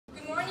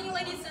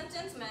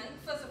gentlemen,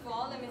 first of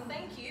all, let me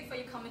thank you for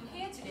your coming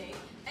here today.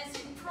 As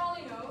you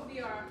probably know, we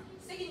are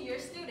second-year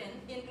student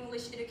in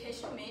English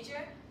education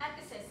major at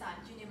Sesat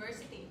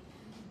University.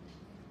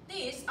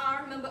 These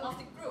are members of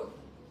the group.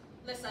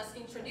 Let us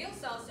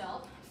introduce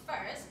ourselves.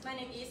 First, my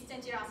name is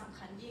Janjira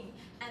Samkhan-Ying,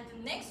 and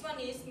the next one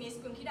is Miss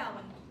Kuntida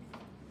Wandi.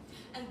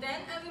 And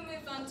then I will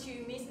move on to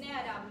Miss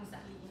Neada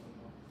Bungsali.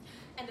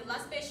 And the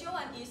last special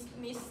one is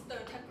Mr.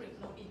 Thakrit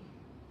Loin.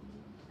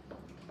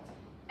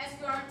 As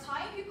we are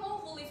Thai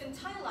people who live in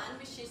Thailand,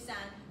 which is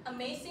an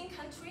amazing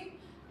country,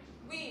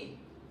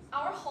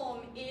 our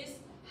home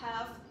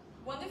have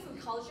wonderful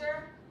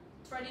culture,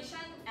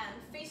 tradition, and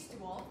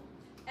festival.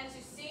 As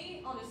you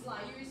see on the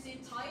slide, you will see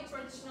Thai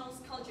traditional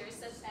cultures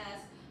such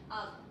as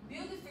a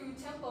beautiful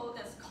temple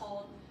that's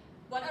called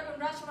Wat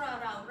Arun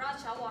Rachawaram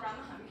Rachawara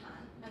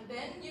Mahavihan. And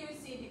then you will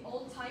see the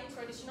old Thai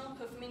traditional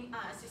performing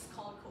arts is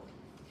called Khon.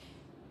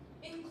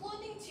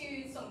 Including to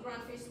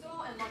Songkran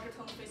Festival and Loi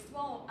Krathong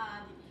Festival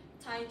are the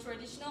Thai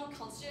traditional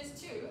cultures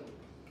too.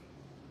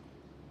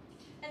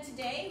 And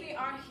today we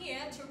are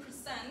here to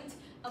present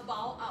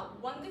about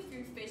a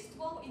wonderful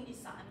festival in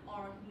Isan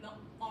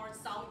or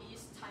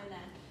Southeast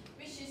Thailand,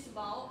 which is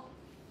about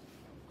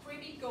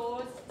creepy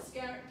ghosts,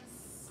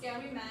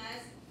 scary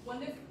masks,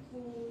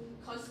 wonderful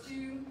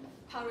costume,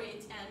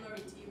 parade, and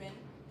merit event.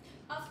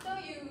 After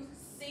you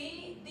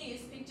see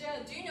this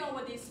picture, do you know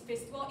what this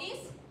festival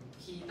is?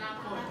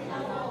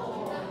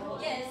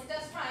 Yes,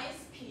 that's right,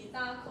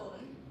 Pita Khon.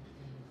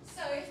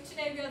 So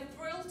today we are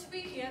thrilled to be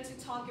here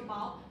to talk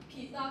about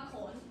Pita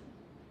Khon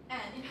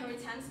and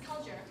inheritance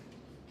culture.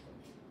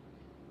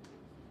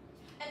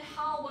 And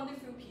how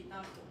wonderful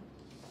Pita Khon.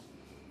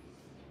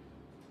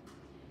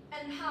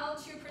 And how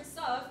to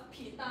preserve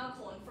Pita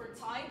Khon for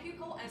Thai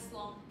people as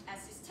long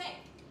as it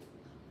takes.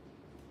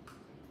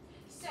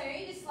 So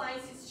the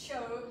slides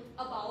show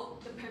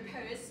about the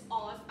purpose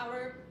of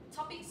our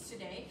topics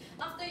today.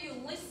 After you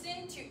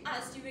listen to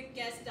us, you will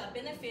get the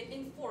benefit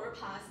in 4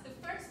 parts.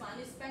 The first one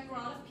is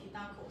background of Pita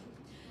Khon.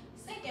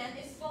 Second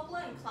is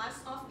folklore and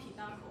class of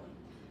Pita Khon.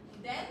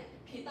 Then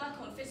Pita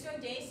Khon festival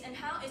days and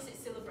how is it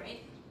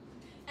celebrated.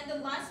 And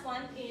the last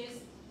one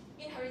is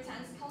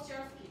inheritance culture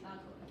of Pita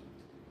Khon.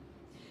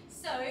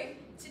 So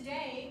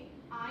today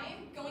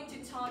I'm going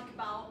to talk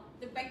about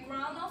the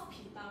background of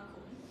Pita Khon.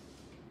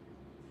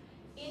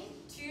 In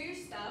 2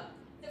 steps.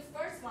 The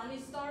first one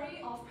is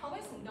story of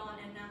Province Sandon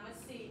and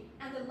Namasi,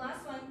 and the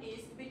last one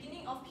is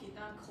beginning of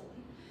Pita Khon.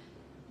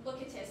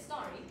 Look at his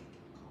story.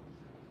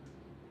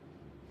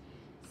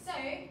 So,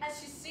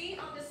 as you see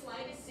on the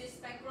slide, it says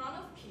background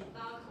of Pita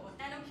Khon,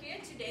 and I'm here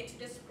today to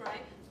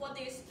describe what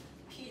is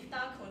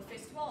Pita Khon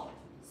Festival.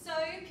 So,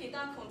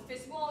 Pita Khon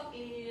Festival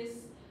is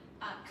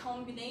a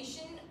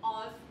combination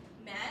of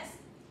mass,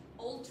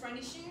 old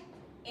tradition,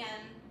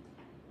 and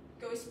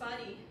ghost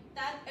party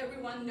that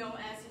everyone knows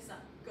as is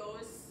a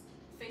ghost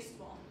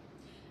festival.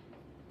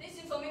 This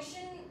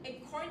information,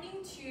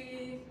 according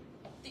to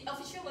the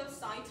official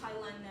website,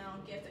 Thailand Now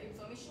gave the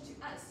information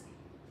to us.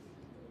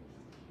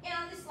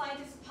 And this slide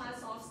is part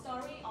of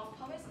story of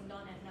Province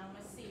Sandon and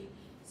Namasi.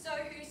 So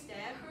who's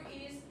there? Who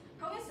is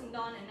Province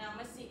Sandon and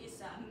Namasi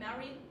is a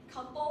married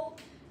couple.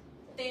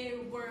 They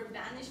were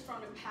banished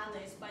from the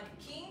palace by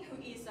the king,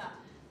 who is a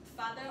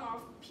father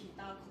of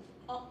Pita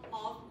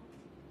of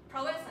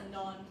Province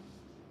Sandon.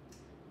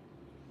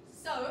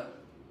 So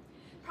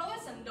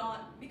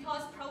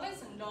because Province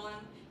Sandon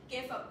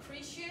gave a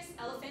precious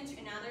elephant to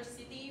another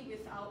city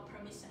without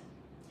permission,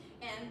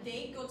 and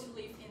they go to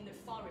live in the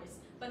forest,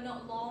 but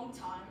not long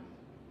time.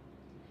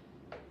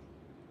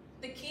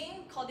 The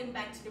king called them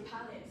back to the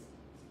palace,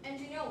 and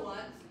you know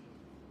what?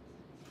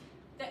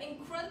 The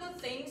incredible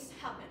things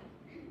happen.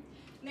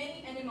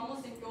 Many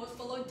animals and ghosts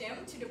followed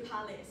them to the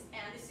palace,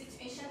 and the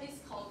situation is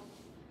called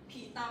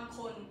Pita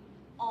Khon,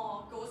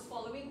 or ghosts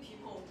following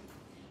people.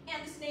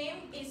 And its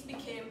name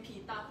became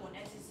Pita Khon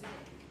as its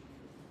name.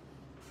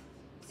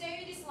 So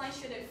this slide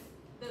shows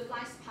the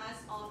last part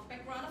of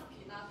background of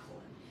Pita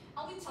Khon.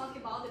 I will talk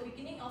about the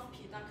beginning of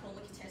Pita Khon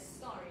Lokite's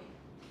story.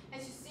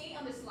 As you see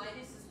on the slide,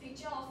 this is a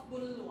picture of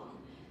Bun Luang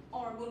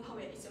or Bun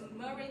Pawet. It's a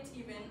merit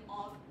event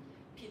of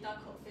Pita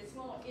Khon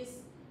Festival. It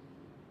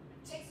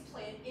takes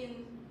place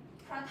in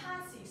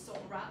Pratasi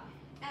Somrak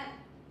at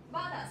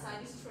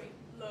Badasai district,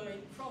 Loi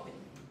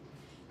province.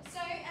 So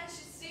as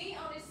you see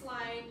on this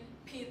slide,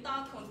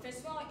 Pita Khon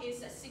Festival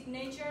is a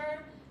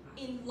signature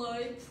in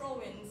Loi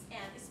province,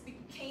 and it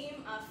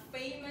became a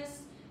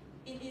famous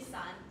in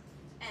Isan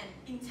and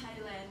in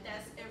Thailand,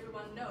 as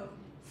everyone knows.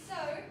 So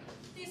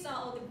these are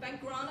all the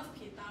background of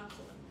Pita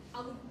Khon.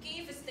 I will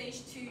give a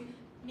stage to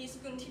Miss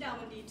Kuntida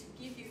Wandi to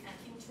give you an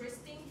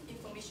interesting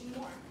information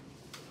more.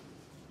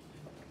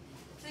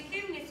 Thank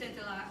you, Ms.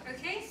 Angela.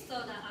 Okay, so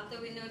that after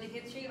we know the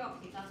history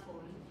of Pita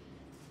Khon,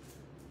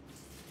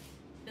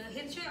 the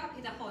history of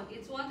Pita Khon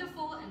is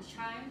wonderful and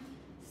charming.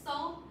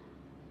 So,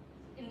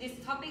 in this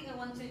topic, I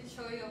want to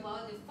show you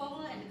about the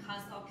folklore and the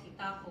cast of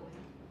Pita Khon.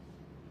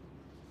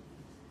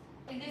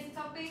 In this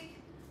topic,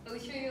 I will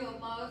show you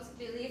about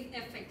belief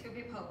effect to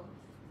people.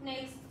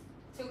 Next,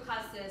 2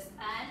 causes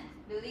and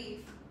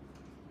belief.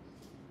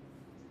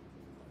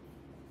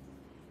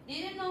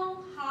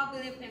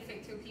 belief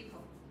affect to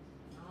people?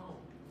 No.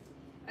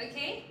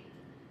 Okay,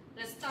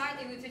 let's start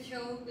with to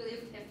show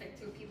belief affect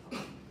to people.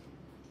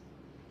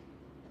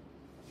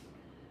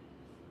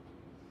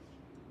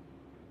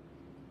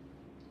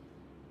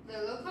 The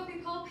local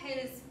people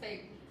pay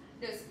respect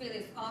the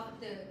spirits of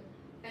the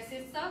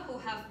ancestors who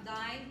have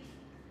died,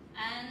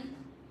 and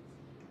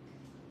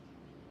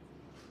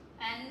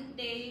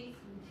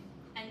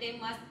they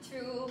must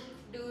to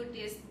do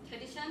this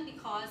tradition,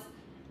 because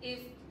if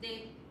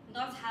they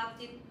not have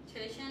this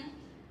tradition,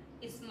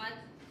 it might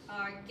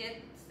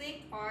get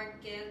sick or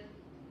get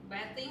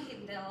bad thing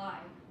in their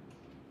life.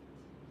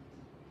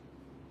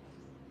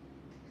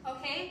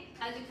 Okay,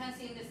 as you can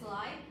see in the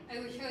slide, I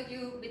will show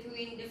you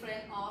between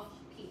different of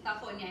Pita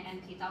Khon Nhai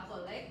and Pita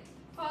Khon Leg.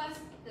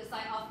 First, the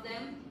size of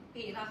them,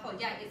 Pita Khon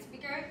Nhai is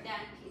bigger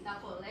than Pita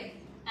Khon Leg,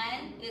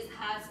 and it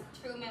has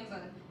two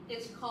members.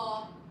 It's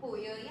called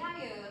Puyo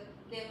Yayo.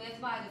 They made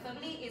by the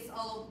family is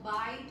all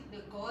by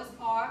the ghost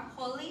or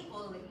holy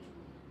only.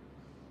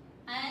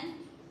 And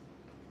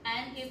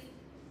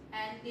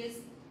this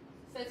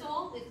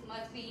festival, it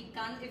must be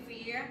done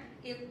every year.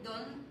 If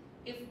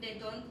they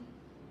don't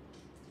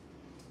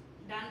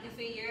done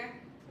every year,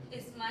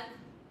 it might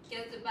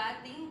get the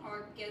bad thing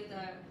or get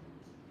the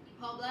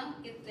problem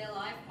in their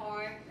life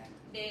or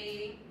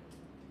their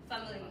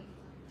family.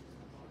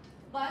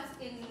 But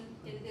in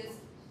this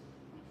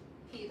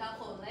Pita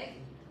Khon Leg,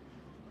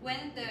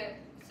 when the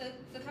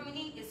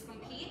community is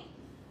complete,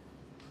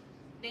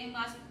 they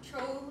must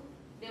throw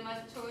the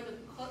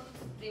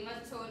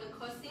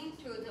costume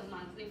to the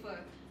month river,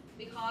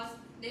 because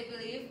they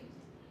believe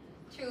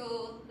to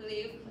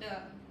leave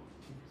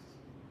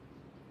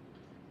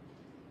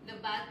the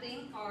bad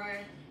thing or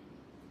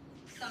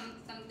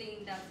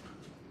something that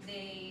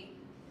they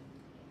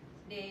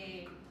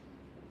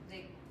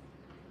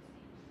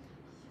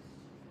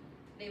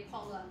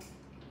problem.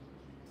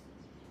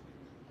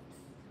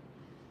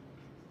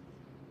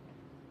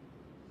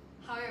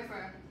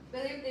 However,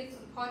 belief is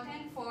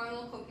important for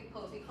local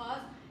people,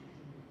 because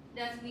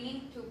that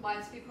means to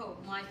bind people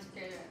mind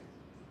together.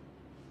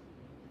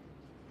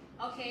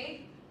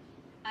 Okay,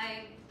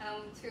 I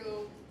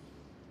to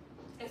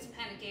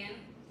explain again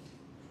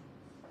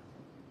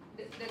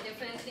the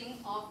different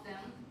thing of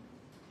them.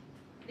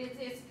 This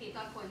is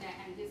Pita Khon Nhai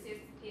and this is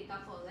Pita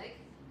Khon Leg.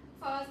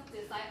 First,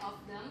 the size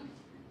of them.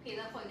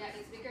 Pita Khon Nhai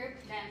is bigger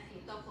than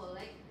Pita Khon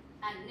Leg,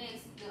 and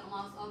next, the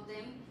amount of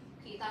them.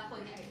 Pita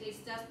Khon Nhai is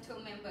just two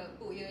members,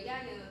 Puyo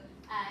Yayo,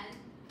 and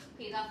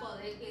Pita Khon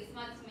Leg is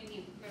much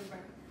many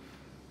members.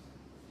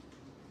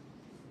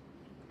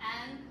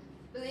 And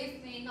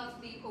belief may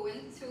not be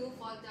proven true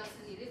for just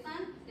any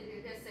reason. It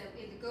is itself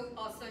in the group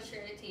or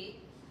society.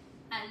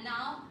 And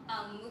now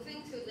I'm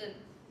moving to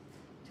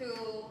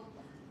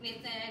Ms.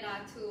 Neda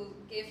to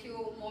give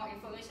you more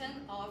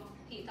information of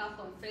Pita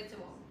Khon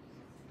Festival.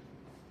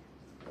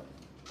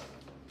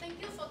 Thank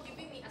you for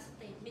giving me a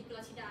stage, Ms.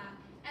 Latida.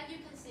 As you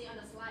can see on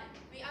the slide,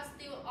 we are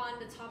still on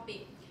the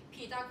topic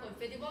Pita Khon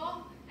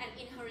Festival and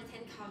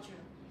inheritance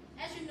culture.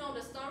 As you know,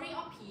 the story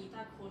of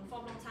Pita Khon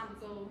from long time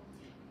ago,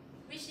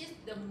 which is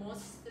the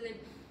most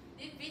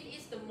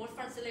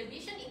fun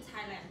celebration in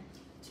Thailand.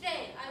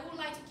 Today, I would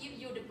like to give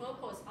you the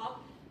purpose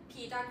of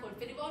Pita Khon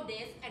Festival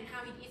days and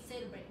how it is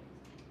celebrated.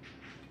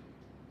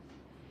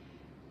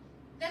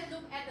 Let's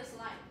look at the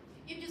slide.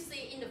 If you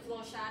see in the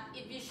flowchart,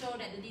 it will show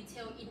that the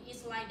detail in each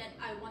slide that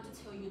I want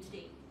to tell you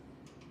today.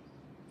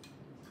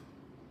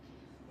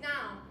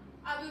 Now,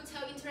 I will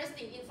tell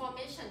interesting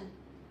information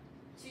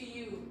to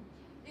you.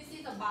 This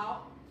is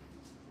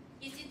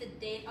the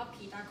date of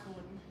Pita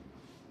Khon.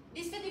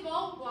 This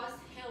festival was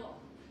held.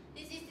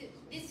 This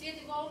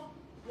festival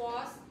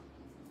was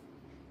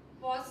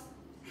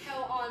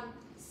held on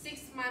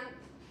 6 months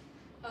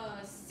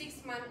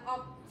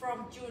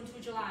from June to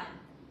July.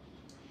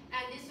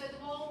 And this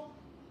festival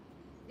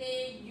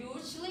they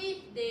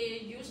usually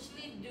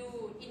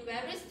do in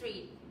various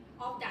streets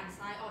of Dan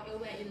Sai or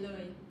elsewhere in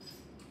Loi.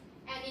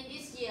 And in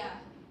this year,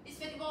 this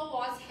festival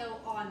was held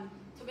on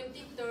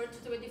 23rd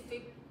to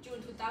 25th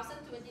June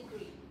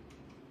 2023.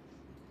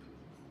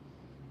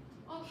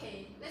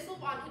 Okay, let's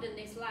move on to the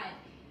next slide.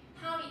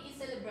 How it is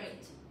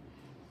celebrated.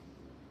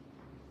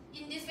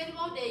 In this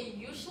festival, they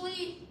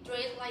usually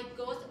dress like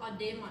ghosts or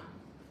demons.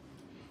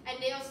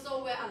 And they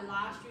also wear a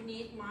large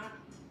unique mask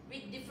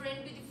with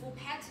different beautiful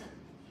patterns.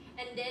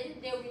 And then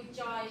they will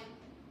join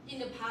in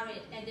the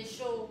parade and they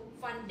show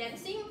fun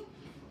dancing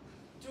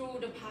through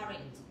the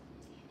parade.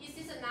 This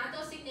is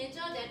another signature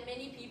that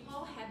many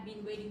people have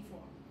been waiting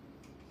for.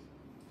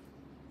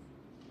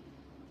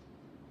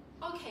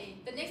 Okay,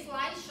 the next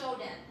slide shows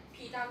that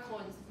Pita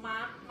Khon's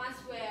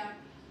must wear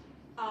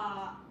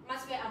a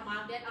mask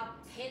that are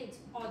painted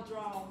or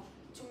drawn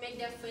to make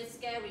their face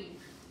scary.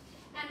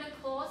 And the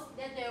clothes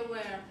that they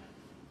wear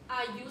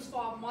are used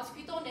for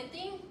mosquito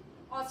netting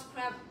or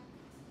scrap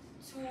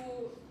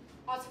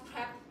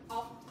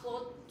of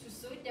clothes to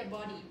suit their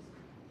body.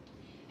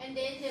 And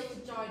then they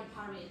will join the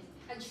parade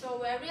and show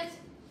various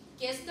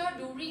gestures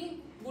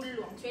during Bun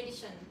Luang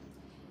tradition.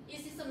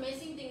 It is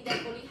amazing thing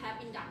that only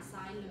have in Dan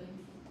Sai.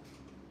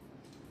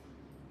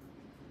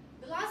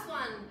 last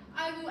one,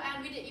 I will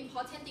end with the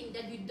important thing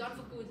that you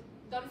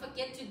don't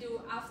forget to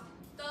do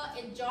after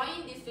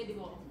enjoying this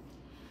festival.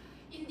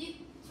 In this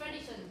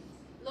tradition,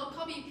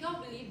 local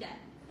people believe that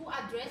who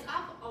are dressed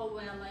up or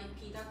wear like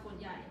Peter Khon,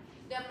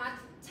 they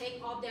must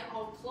take off their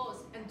old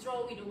clothes and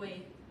throw it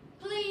away.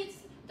 Please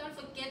don't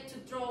forget to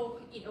throw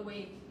it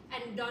away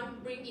and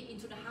don't bring it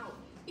into the house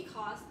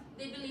because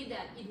they believe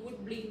that it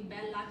would bring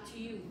bad luck to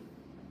you.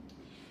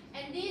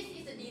 And this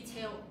is the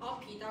detail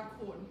of Peter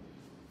Khon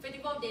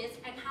festival days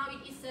and how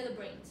it is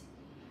celebrated.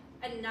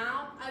 And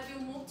now I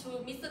will move to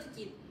Mr.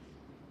 Kit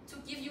to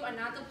give you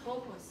another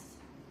purpose.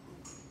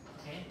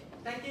 Okay.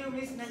 Thank you,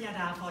 Ms.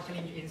 Nayada, for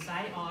sharing your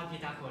insight on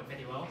Peter Khon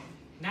Festival.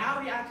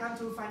 Now we are come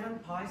to final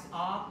points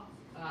of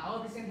our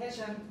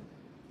presentation.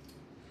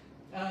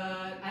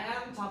 I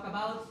am talk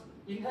about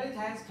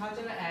inheritance,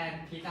 culture,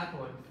 and Peter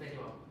Khon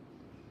Festival.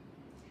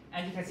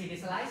 And you can see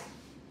this slide.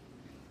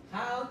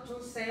 How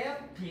to save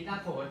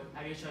Peter Khon?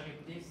 I will show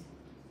you this.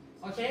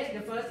 Okay, the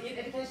first is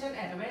education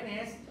and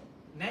awareness.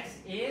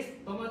 Next is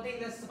promoting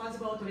the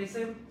responsible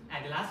tourism,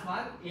 and the last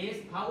one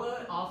is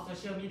power of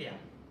social media.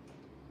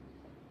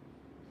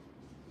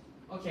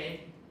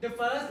 Okay, the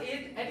first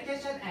is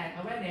education and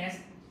awareness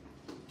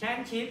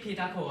can keep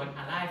Peter Khon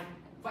alive.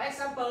 For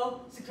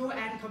example, school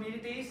and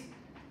communities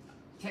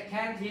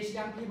can teach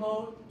young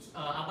people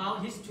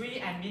about history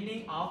and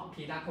meaning of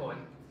Peter Khon,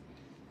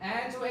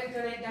 and to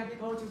encourage young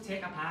people to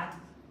take a part.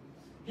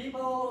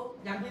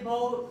 Young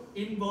people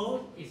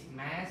involved in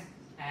mask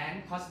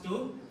and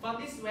costume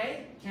from this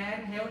way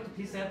can help to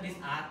preserve this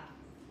art.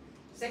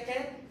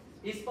 Second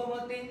is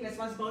promoting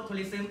responsible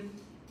tourism.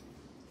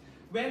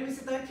 When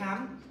visitors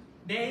come,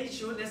 they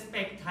should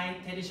respect Thai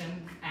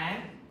tradition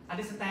and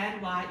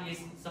understand why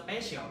it's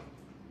special.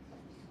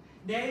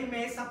 They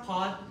may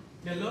support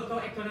the local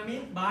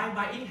economy by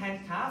buying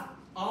handcraft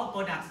or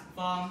products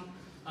from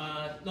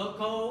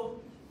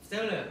local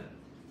sellers.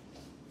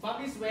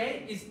 From this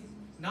way, it's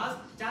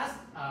not just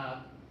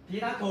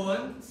Peter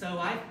Khon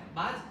survive,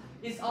 but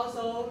it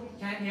also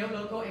can help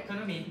local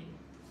economy.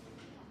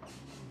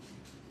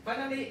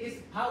 Finally,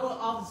 it's power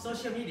of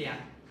social media.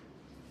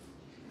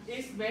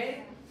 It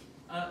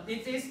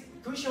is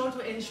crucial to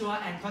ensure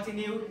and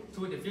continue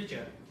to the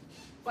future.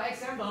 For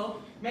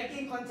example,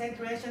 making content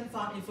creation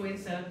from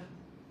influencers.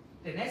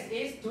 The next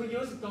is to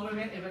use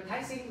government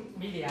advertising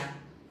media.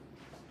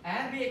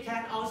 And we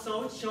can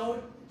also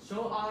show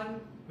on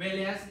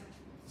various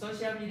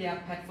social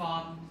media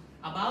platforms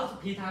about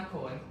Peter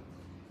Khon,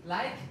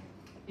 like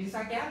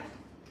Instagram,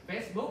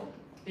 Facebook,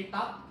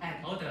 TikTok,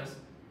 and others.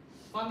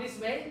 From this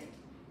way,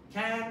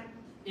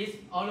 it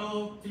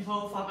allow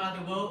people from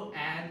around the world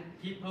and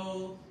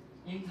people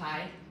in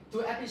Thai to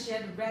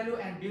appreciate the value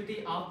and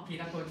beauty of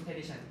Peter Khon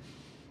tradition.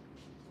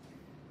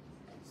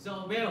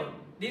 So,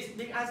 this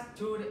brings us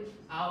to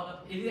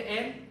the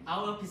end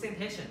our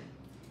presentation.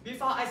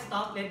 Before I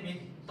start, let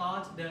me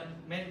start the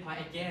main point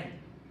again.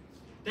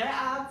 There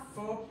are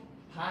 4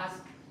 parts,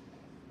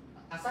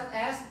 such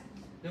as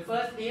the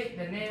first is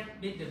the name,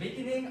 the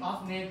beginning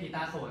of name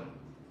Peter Khon.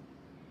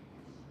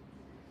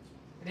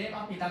 The name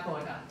of Peter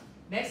Khon.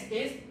 Next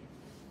is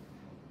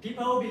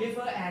people,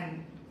 believer,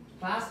 and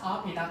class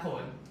of Peter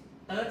Khon.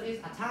 Third is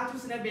a time to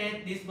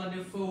celebrate this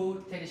wonderful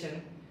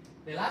tradition.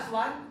 The last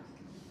one,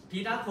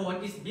 Peter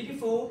Khon is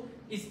beautiful.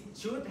 It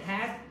should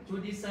have to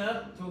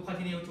deserve to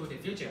continue to the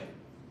future.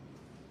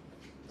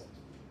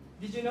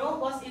 Did you know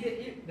what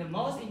is the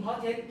most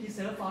important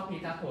preserve for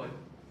Peter Khon?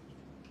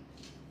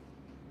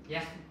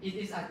 Yes, it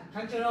is a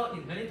cultural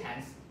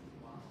inheritance.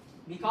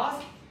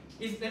 Because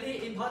it's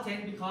very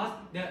important because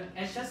the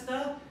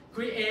ancestors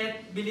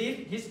create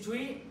belief,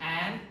 history,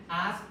 and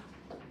art.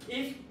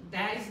 If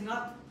there is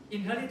not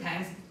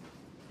inheritance,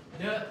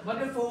 the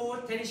wonderful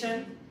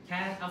tradition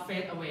can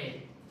fade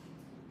away.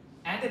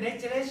 And the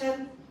next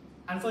generation,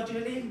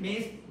 unfortunately,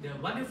 miss the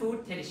wonderful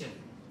tradition.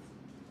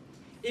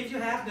 If you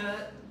have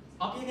the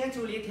opinion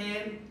to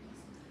retain,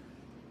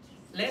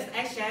 let's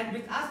exchange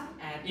with us.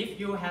 And if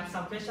you have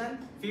some question,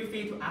 feel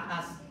free to ask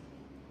us.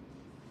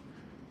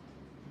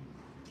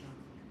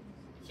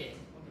 Okay.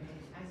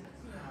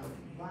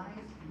 Why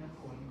is Peter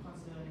Khon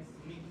considered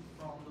linked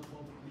from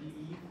local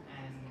belief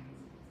and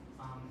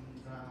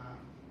the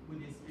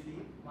Buddhist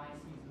belief? Why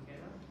is it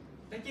together?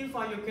 Thank you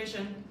for your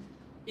question.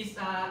 It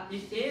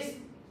is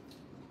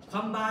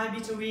combined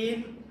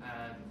between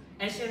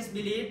ancient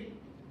belief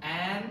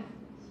and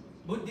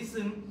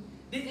Buddhism.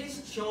 This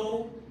is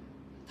show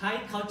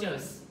Thai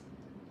cultures.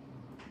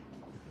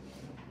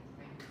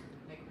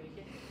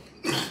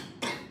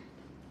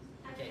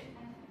 Okay.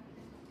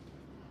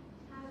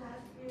 How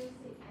does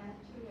music add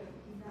to your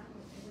Peter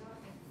Khon festival?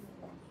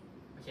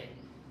 Okay.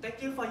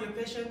 Thank you for your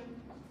question.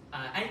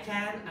 I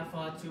can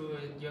afford to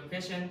your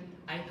question.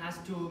 I pass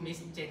to Miss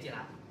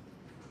Jejila.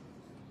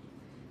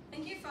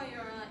 Thank you for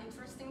your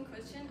interesting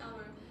question. I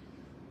will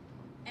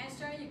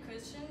answer your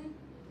question.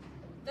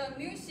 The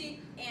music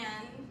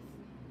and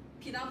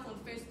Peter Khon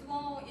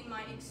festival, in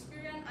my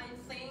experience, I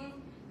think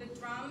the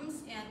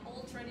drums and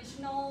all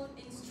traditional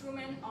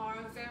instruments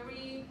are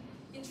very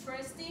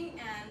interesting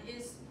and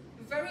is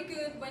very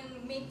good when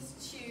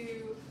mixed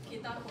to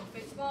Pita Khon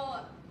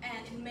Festival,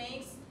 and it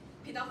makes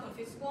Pita Khon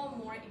Festival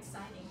more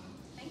exciting.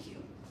 Thank you.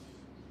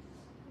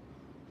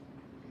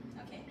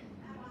 Okay.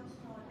 I want to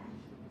know that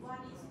what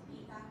is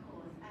Pita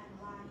Khon and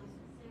why is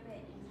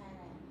celebrated in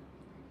Thailand?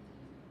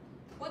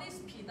 What is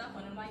Pita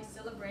Khon and why it's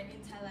celebrated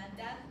in Thailand?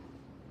 That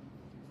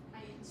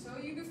I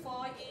told you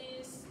before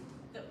is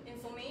the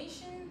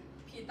information.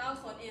 Pita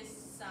Khon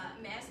is a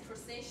mass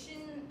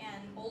procession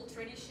and old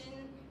tradition.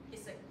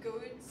 It's a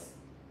good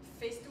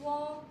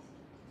festival.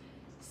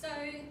 So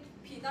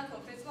Pita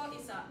Khon Festival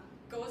is a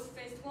ghost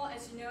festival,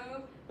 as you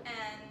know,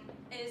 and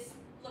is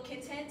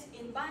located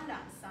in Bandar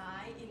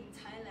Sai in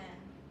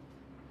Thailand.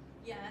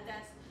 Yeah,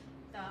 that's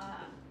the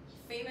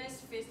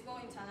famous festival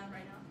in Thailand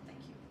right now.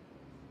 Thank you.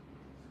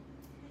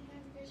 I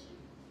have a question.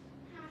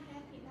 How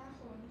has Pita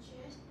Khon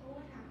changed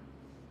over time?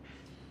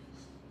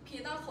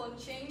 Pita Khon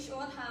changed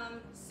over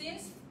time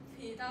since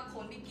Pita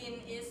Khon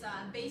begin is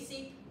a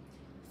basic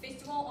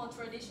festival or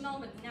traditional,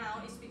 but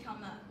now it's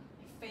become a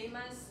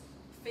famous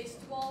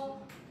festival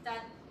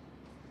that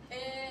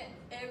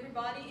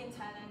everybody in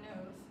Thailand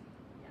knows.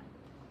 Yeah.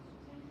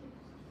 Thank you.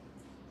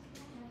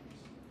 I have a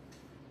question.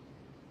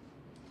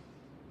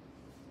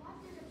 What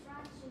do the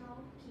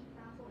traditional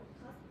Pita Khon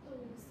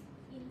costumes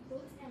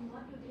include and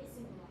what do they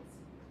symbolize?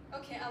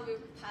 Okay, I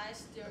will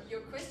pass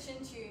your question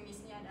to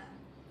Miss Nyada.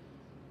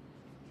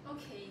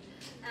 Okay,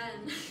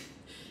 and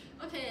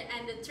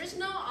and the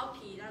traditional of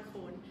Pita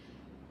Khon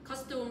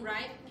costume,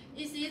 right?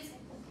 Is it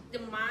the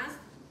mask?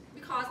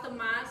 Because the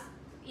mask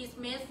is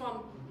made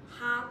from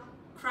half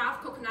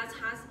craft coconut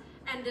husks,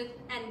 and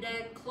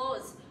the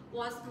clothes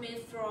was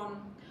made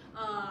from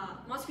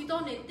mosquito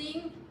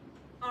netting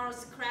or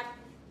scrap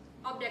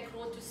of their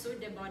clothes to suit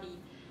their body.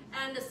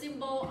 And the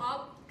symbol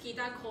of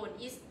Pita Khon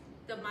is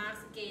the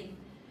mask again,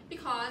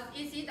 because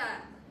it is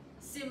a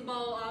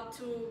symbol of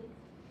to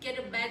get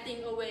a bad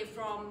thing away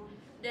from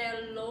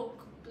their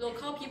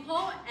local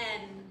people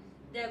and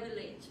their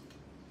village.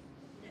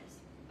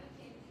 Yes.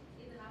 Okay,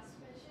 in the last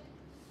question,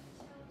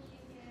 tell me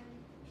again,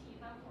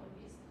 Pita Khon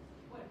is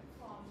word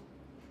from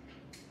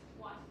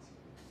what?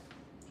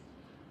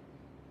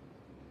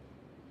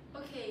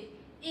 Okay,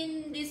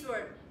 in this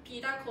word,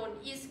 Pita Khon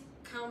is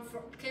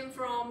came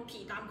from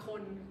Pitam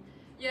Khon.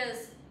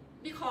 Yes,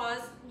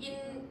 because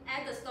in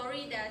at the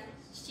story that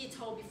she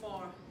told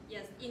before.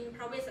 Yes, in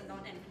Province and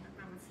North and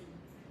Namasi.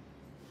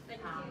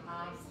 Thank you.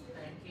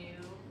 Thank you.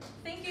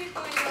 Thank you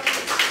for